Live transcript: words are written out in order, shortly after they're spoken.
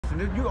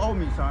listen, you owe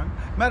me, son.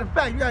 Matter of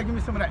fact, you gotta give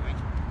me some of that.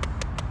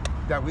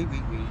 That weed.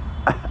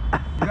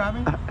 You know what I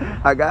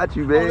mean? I got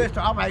you, man. Oh, listen,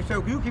 all right,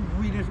 so you keep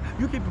weed,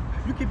 you keep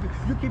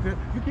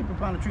it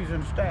from the trees in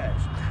the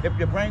stash. If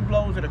your brain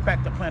blows, it'll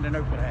crack the planet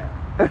Earth with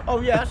half. Oh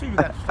yeah, I see you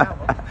got the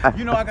power.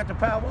 You know I got the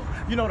power.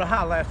 You know the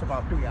high lasts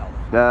about 3 hours.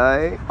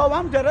 Alright. Oh,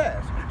 I'm dead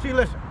ass. See,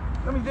 listen,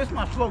 this is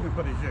my slogan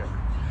for this year.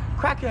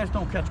 Crackheads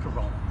don't catch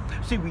corona.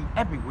 See, we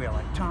everywhere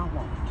like Tom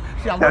Warner.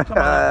 See, I look to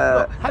my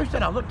left. Look, how you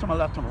said I look to my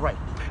left and my right.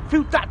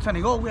 Few dots and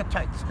they all wear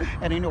tights.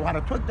 And they know how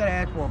to twerk that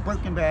ass for a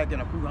Birkin bag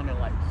and a few hundred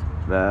lights.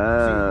 See,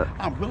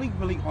 I'm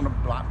really on the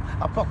block.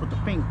 I fuck with the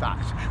pink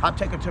dots. I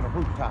take her to the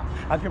rooftop.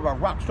 I give her a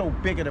rock so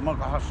big it make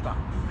her stop.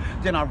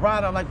 Then I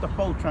ride her like the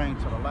 4 train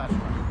to the last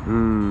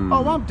one.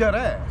 Oh, I'm dead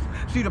ass.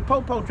 See, the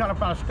po-po trying to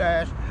find a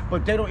stash,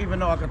 but they don't even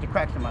know I got the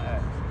cracks in my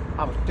ass.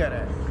 I was dead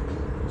ass.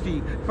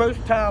 See,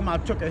 first time I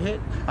took a hit,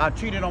 I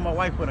cheated on my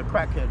wife with a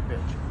crackhead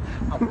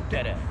bitch. I was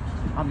dead ass.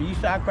 I'm the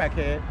Eastside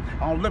Crackhead.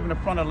 I don't live in the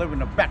front, I live in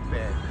the back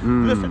bed.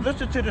 Listen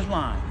to this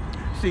line.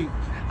 See,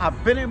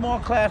 I've been in more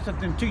classes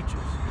than teachers,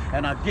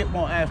 and I get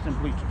more ass than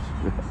bleachers.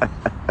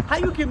 How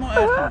you get more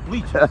ass than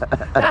bleachers?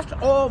 That's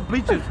all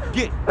bleachers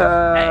get,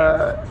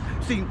 ass.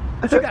 See,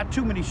 she got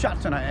too many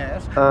shots in her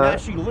ass. Now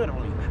she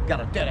literally got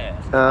a dead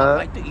ass. I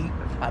like to eat.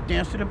 I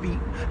dance to the beat.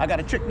 I got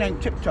a chick named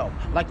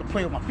Pt2. Like to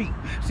play with my feet.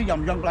 See,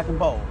 I'm young, black, and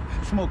bold.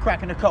 Smoke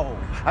crack in the cold.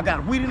 I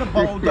got weed in the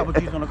bowl, double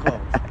G's on the clothes.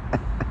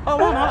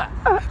 Oh, I'm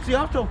hot. See,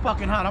 I'm so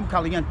fucking hot, I'm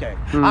caliente.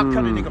 I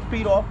cut a nigga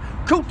feet off,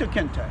 Kuta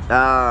Kente.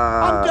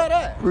 I'm dead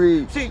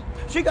ass. See,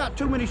 she got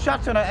too many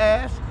shots in her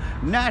ass.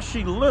 Now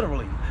she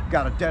literally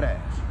got a dead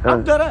ass.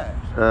 I'm dead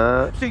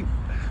ass. See,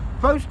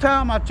 first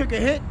time I took a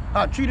hit,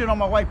 I cheated on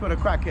my wife with a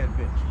crackhead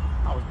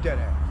bitch. I was dead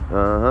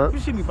ass. You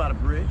see me by the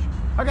bridge.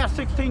 I got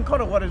 16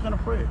 quarter waters in the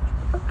fridge.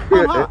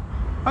 I'm hot.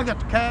 I got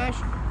the cash.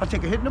 I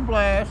take a hit in the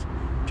blast,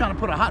 trying to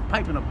put a hot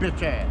pipe in a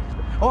bitch ass.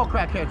 All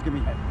crackheads give me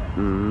head.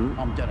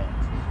 I'm dead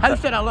ass. How you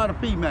said I love the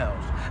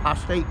females? I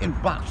stay in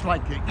box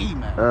like your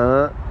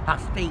email. I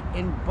stay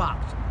in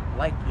box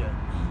like your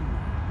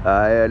email.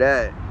 I hear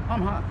that.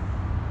 I'm hot.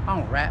 I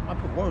don't rap. I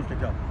put words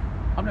together.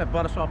 I'm that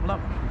buttersoft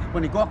lover.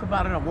 When they talk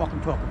about it, I walk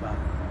and talk about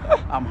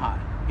it. I'm hot.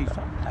 He's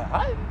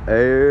hot.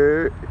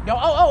 Hey. Yo,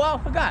 I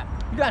forgot.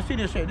 You gotta see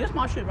this shit. This is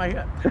my shit right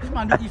here. This is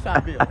my new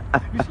Eastside bill.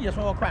 You see it's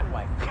all crack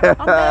white.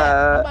 I'm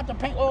mad. I'm about to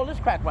paint all this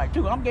crack white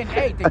too. I'm getting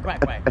everything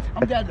crack white.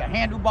 I'm getting the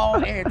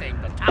handlebars, everything,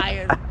 the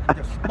tires,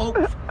 the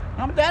spokes.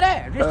 I'm that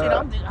ass. This shit,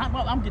 I'm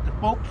getting the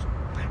spokes.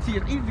 See,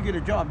 it's easy to get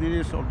a job than it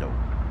is so dope.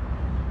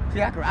 See,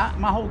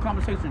 my whole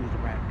conversation is a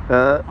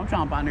rap. I'm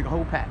trying to buy a nigga a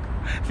whole pack.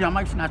 See, I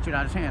might snatch it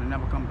out of his hand and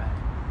never come back.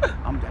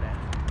 I'm that ass.